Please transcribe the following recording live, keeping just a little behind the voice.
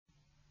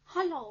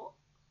Hello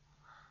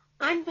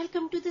and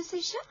welcome to the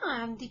session.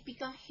 I am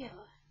Deepika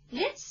here.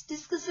 Let's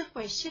discuss a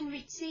question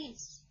which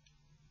says,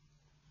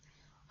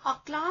 a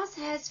class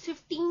has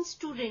 15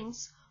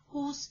 students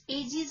whose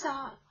ages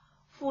are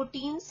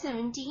 14,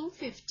 17,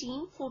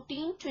 15,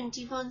 14,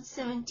 21,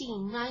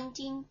 17,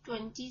 19,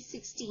 20,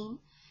 16,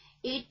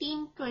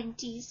 18,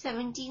 20,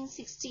 17,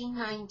 16,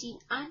 19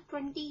 and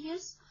 20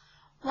 years.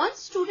 One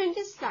student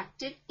is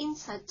selected in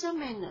such a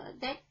manner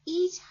that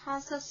each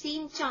has the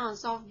same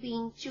chance of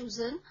being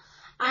chosen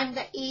and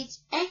the age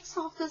X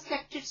of the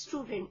selected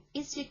student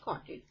is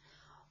recorded.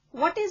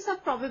 What is the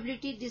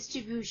probability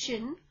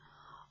distribution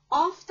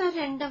of the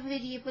random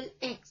variable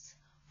X?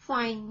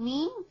 Find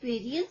mean,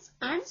 variance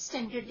and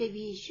standard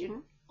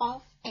deviation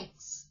of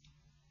X.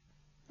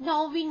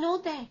 Now we know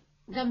that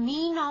the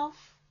mean of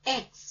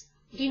X,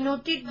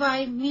 denoted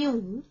by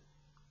mu,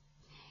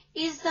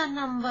 is the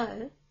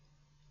number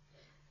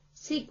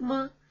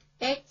sigma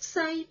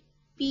xi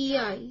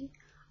pi,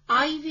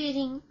 I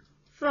varying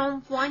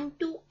from 1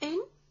 to n,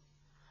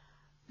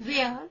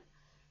 where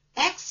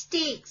x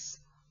takes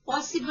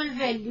possible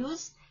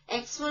values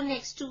x1,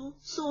 x2,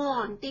 so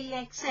on till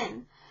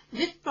xn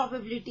with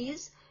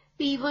probabilities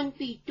p1,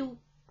 p2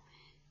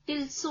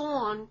 till so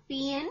on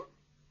pn.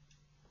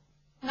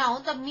 Now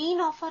the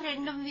mean of a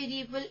random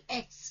variable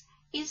x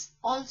is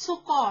also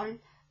called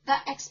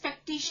the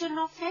expectation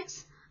of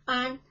x,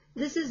 and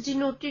this is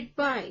denoted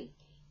by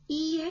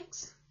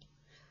Ex.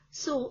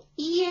 So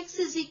Ex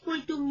is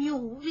equal to mu,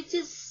 which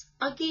is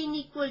again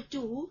equal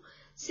to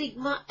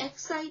sigma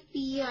xi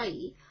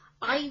pi,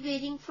 I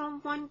varying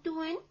from 1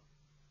 to n.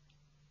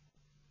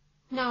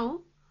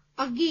 Now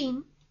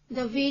again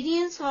the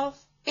variance of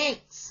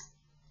x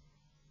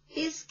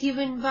is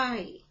given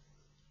by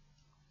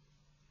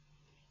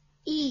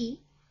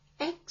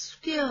Ex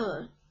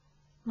square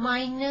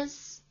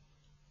minus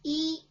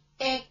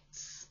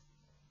Ex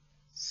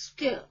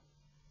square.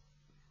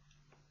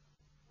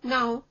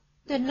 Now,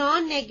 the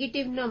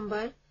non-negative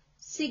number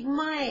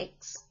sigma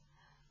x,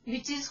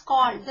 which is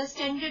called the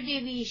standard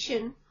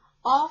deviation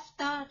of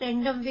the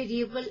random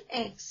variable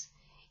x,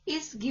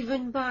 is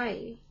given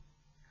by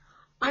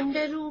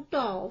under root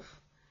of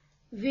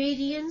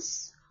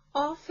variance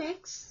of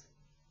x.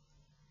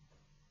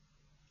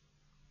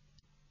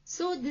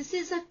 So, this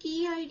is a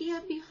key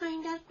idea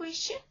behind our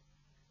question.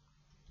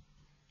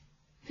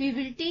 We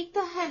will take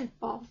the help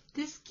of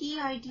this key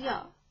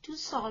idea to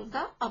solve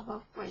the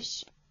above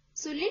question.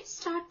 So let's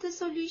start the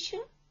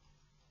solution.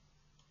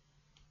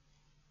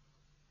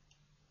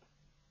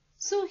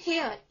 So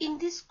here in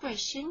this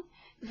question,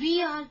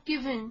 we are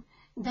given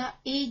the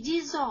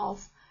ages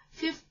of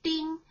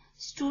 15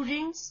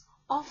 students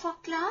of a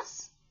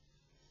class.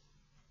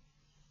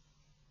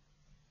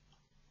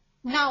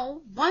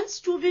 Now, one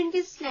student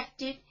is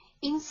selected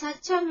in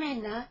such a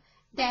manner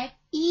that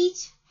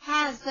each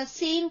has the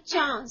same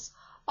chance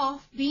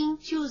of being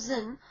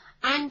chosen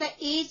and the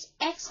age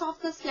X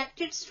of the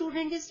selected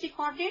student is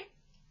recorded.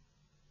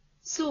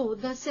 So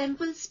the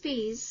sample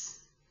space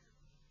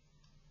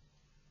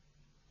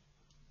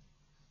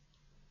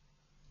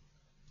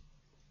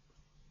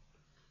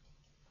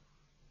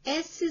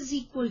S is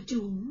equal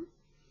to,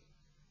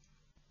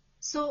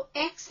 so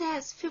X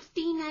has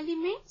 15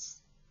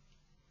 elements.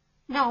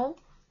 Now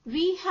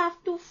we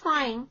have to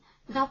find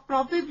the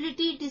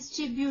probability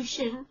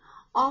distribution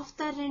of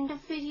the random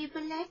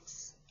variable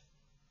X.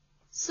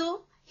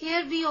 So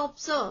here we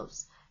observe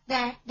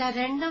that the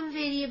random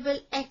variable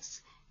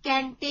X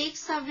can take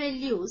some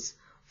values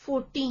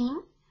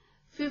 14,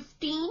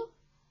 15,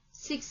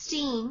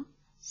 16,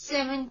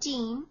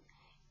 17,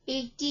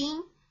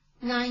 18,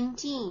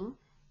 19,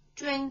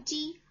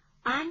 20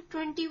 and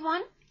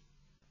 21.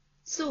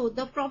 So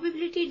the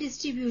probability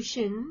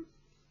distribution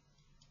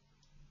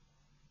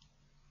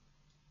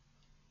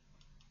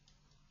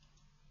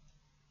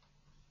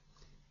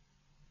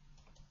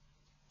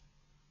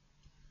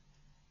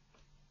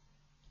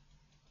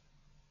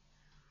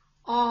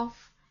of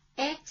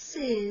X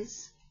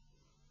is,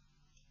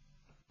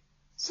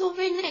 so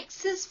when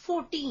X is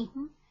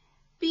 14,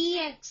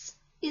 Px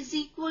is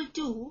equal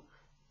to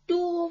 2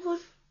 over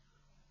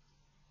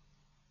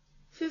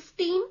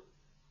 15,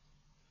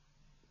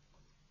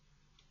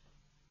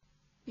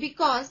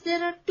 because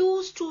there are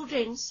two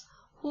students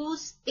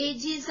whose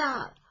ages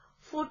are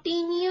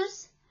 14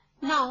 years.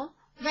 Now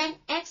when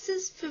X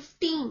is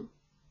 15,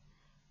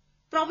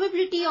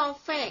 probability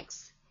of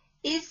X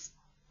is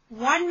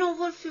 1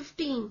 over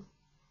 15,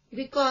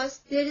 because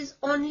there is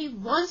only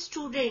one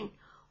student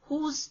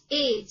whose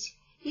age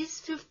is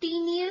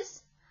 15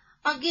 years.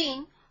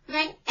 Again,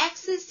 when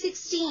X is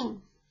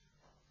 16,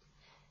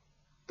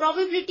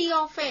 probability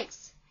of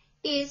X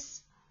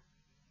is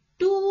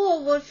 2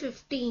 over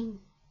 15,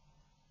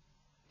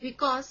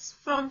 because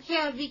from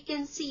here we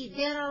can see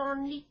there are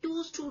only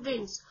two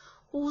students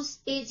whose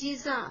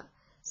ages are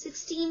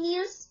 16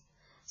 years.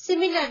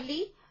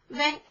 Similarly,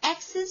 when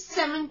X is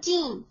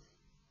 17,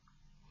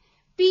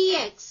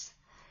 Px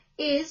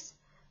is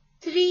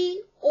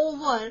 3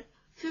 over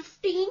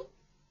 15.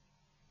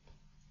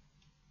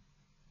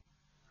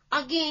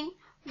 Again,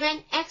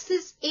 when X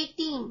is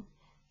 18,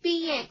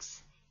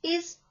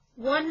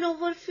 1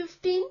 over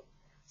 15.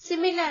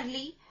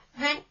 Similarly,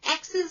 when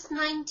x is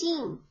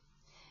 19,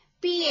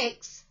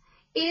 px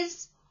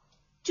is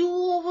 2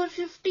 over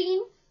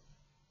 15.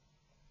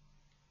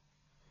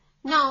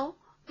 Now,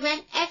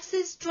 when x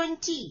is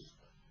 20,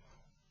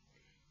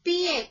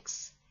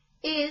 px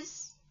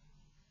is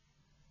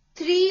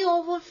 3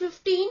 over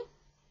 15.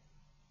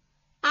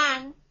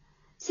 And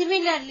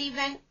similarly,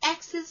 when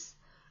x is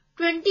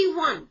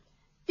 21,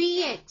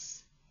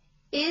 px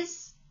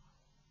is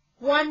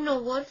 1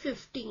 over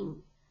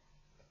 15.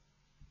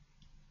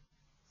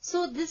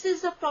 So this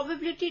is the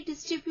probability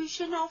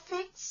distribution of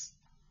x.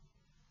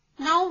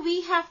 Now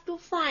we have to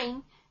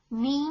find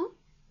mean,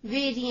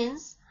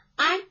 variance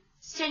and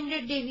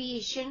standard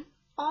deviation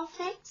of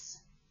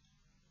x.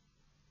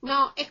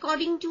 Now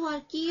according to our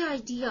key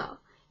idea,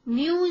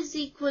 mu is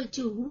equal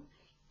to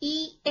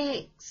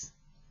Ex,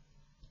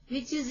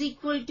 which is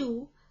equal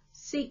to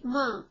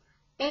sigma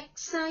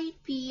xi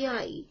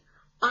pi,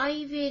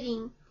 I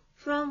varying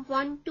from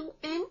 1 to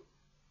n.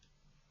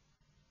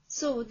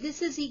 So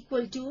this is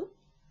equal to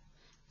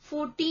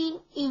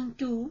 14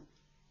 into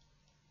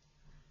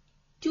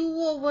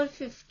 2 over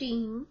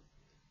 15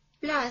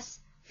 plus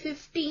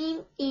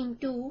 15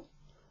 into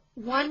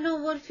 1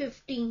 over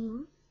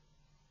 15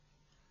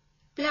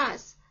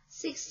 plus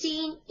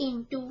 16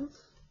 into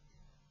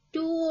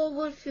 2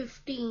 over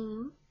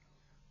 15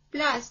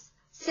 plus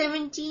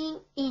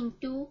 17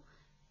 into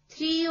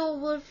 3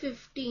 over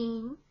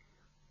 15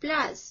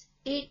 plus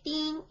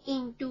 18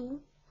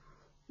 into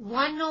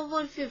 1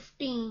 over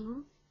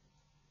 15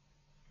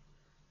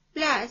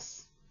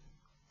 plus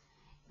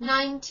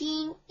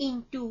 19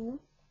 into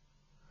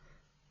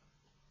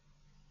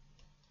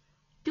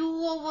 2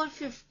 over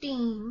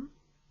 15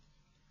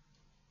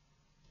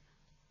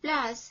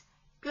 plus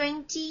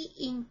 20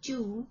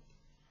 into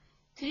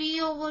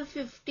 3 over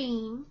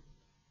 15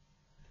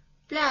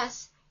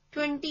 plus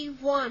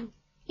 21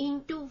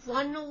 into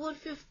 1 over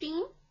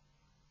 15,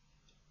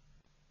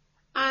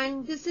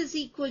 and this is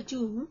equal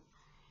to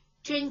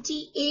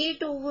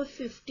 28 over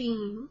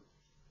 15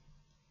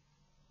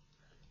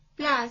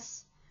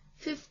 plus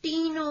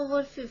 15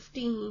 over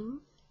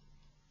 15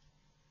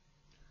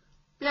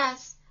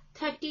 plus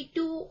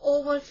 32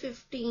 over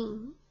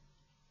 15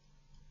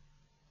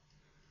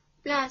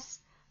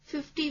 plus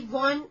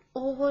 51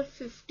 over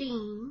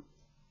 15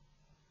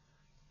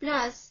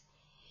 plus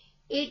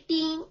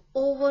 18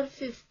 over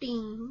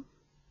 15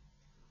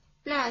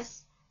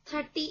 plus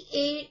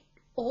 38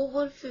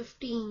 over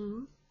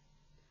 15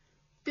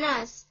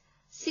 plus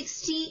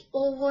 60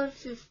 over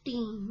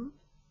 15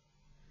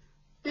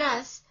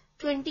 plus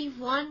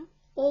 21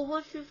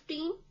 over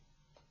 15.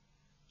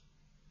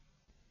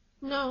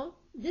 Now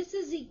this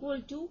is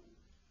equal to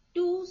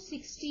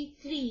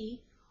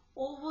 263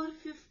 over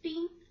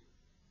 15,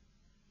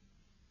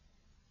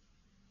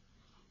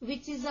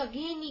 which is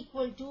again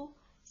equal to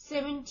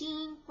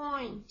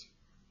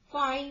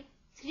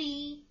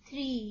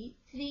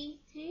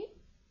 17.53333.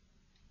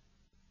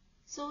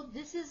 So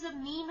this is the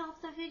mean of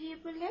the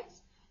variable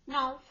x.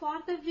 Now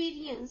for the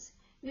variance,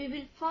 we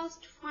will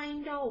first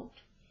find out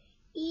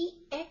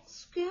Ex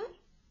square,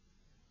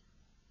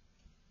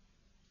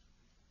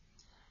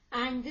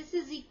 and this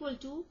is equal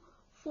to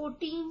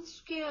 14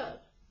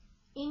 square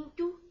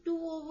into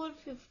 2 over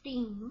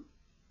 15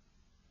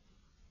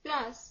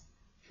 plus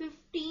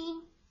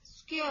 15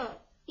 square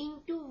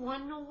into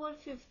 1 over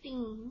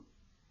 15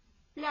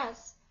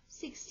 plus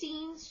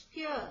 16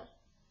 square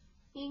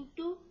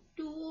into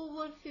 2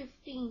 over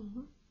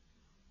 15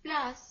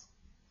 plus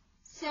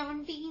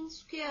 17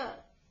 square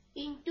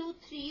into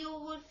 3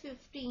 over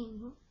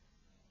 15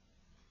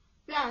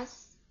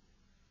 plus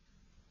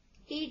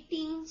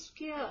 18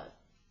 square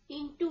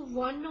into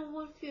 1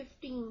 over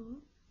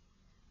 15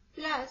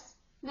 plus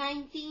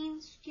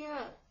 19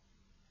 square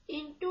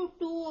into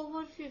 2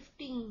 over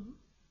 15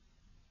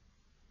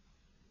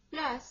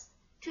 plus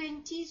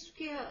 20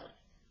 square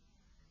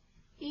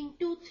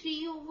into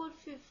 3 over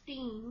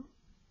 15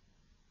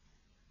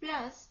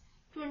 plus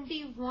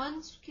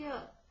 21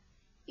 square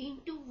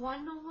into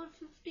 1 over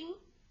 15,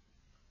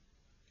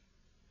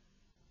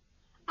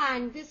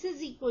 and this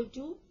is equal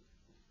to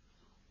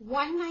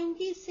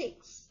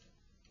 196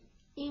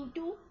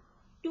 into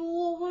 2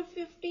 over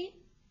 15,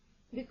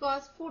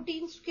 because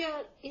 14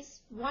 square is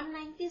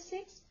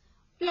 196,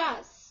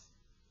 plus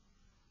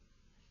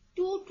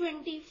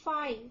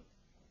 225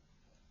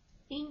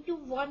 into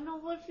 1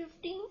 over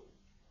 15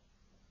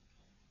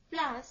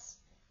 plus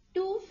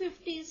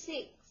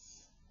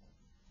 256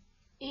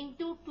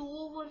 into 2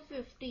 over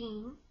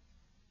 15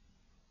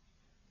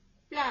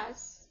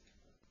 plus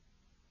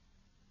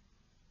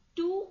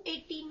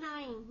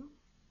 289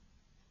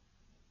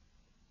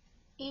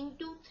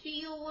 into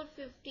 3 over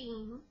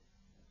 15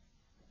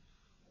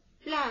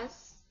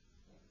 plus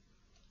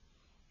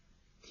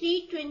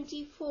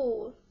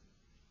 324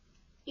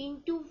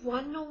 into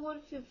 1 over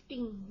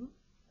 15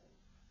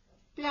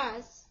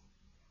 plus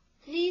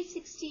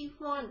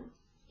 361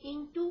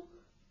 into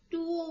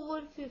 2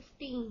 over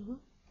 15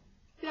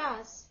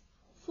 plus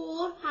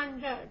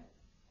 400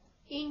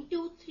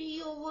 into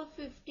 3 over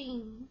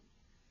 15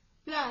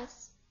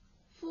 plus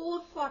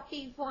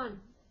 441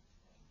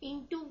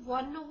 into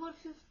 1 over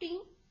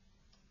 15,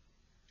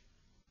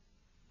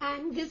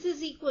 and this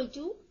is equal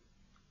to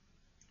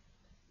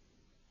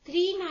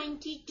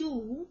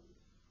 392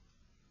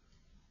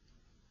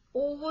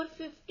 over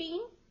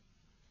 15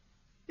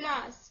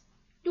 plus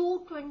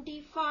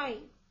 225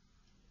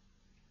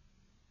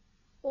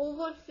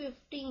 over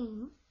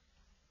 15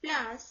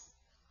 plus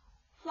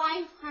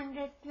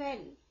 512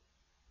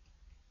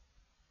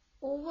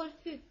 over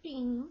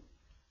 15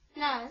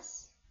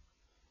 plus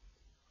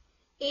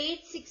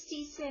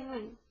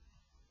 867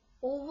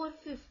 over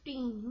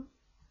 15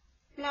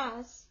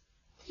 plus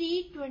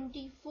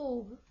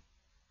 324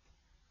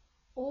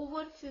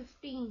 over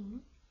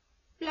 15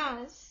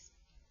 plus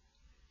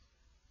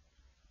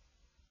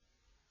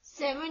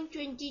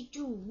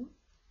 722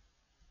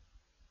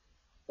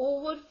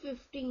 over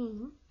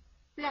 15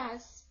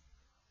 plus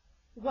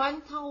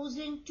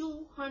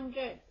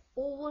 1200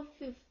 over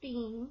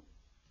 15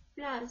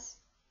 plus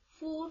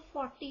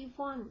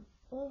 441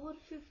 over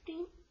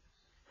 15,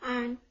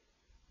 and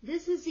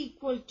this is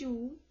equal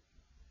to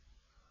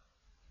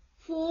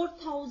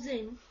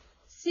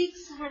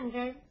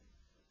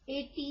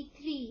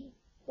 4683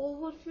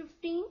 over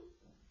 15,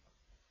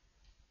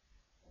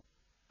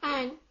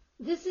 and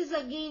this is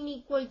again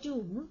equal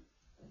to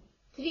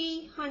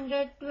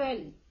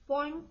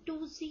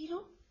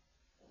 312.20.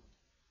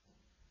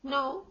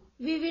 Now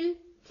we will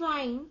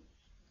find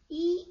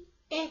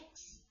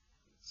EX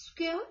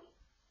square,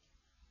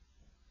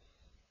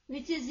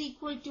 which is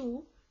equal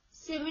to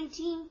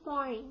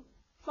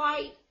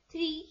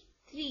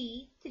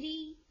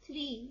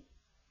 17.53333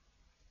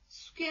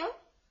 square,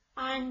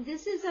 and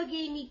this is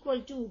again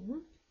equal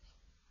to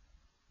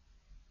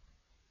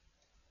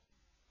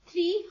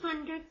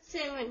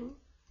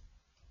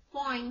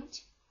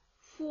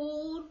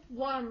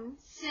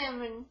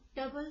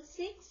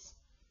 307.41766.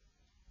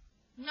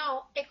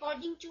 Now,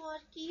 according to our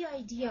key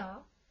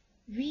idea,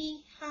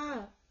 we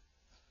have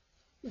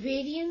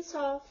variance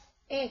of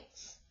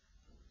x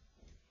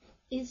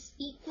is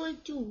equal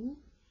to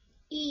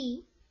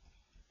E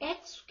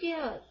x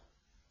square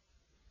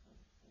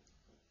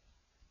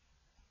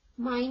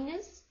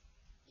minus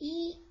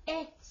E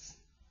x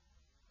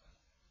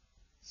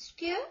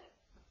square,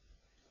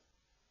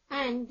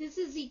 and this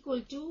is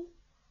equal to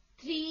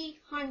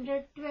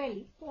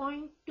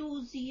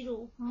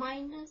 312.20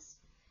 minus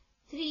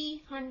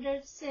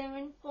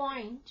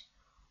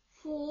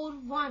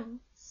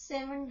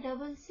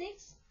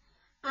 307.41766,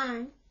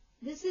 and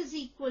this is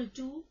equal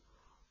to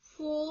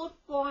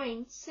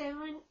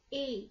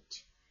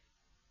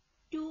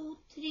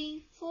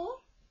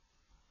 4.78234,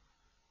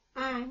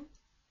 and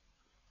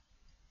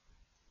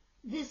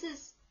this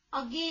is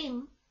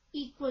again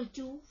equal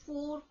to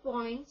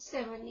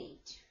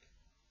 4.78.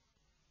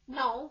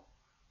 Now,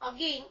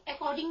 again,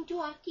 according to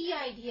our key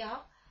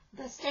idea,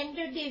 the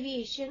standard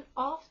deviation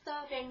of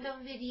the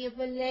random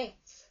variable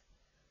x,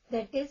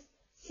 that is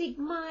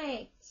sigma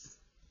x,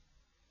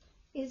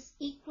 is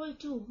equal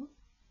to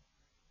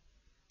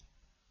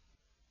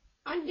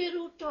under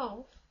root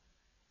of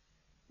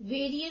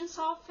variance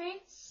of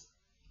x.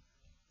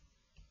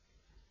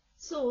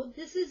 So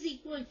this is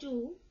equal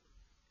to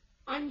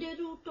under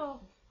root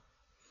of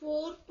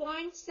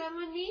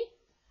 4.78,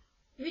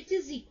 which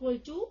is equal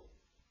to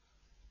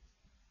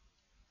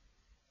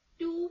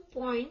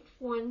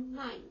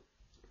 2.19.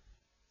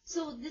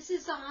 So this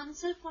is the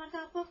answer for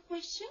the above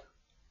question.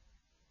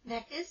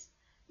 That is,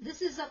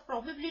 this is a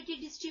probability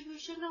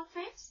distribution of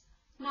x.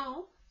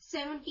 Now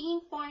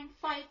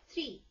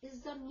 17.53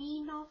 is the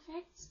mean of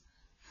x,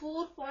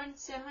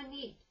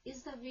 4.78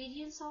 is the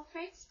variance of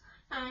x,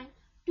 and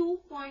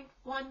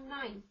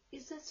 2.19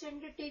 is the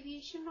standard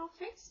deviation of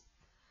x.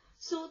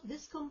 So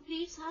this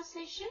completes our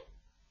session.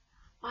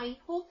 I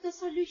hope the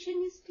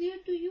solution is clear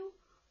to you.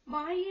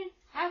 Bye and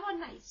have a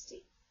nice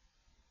day.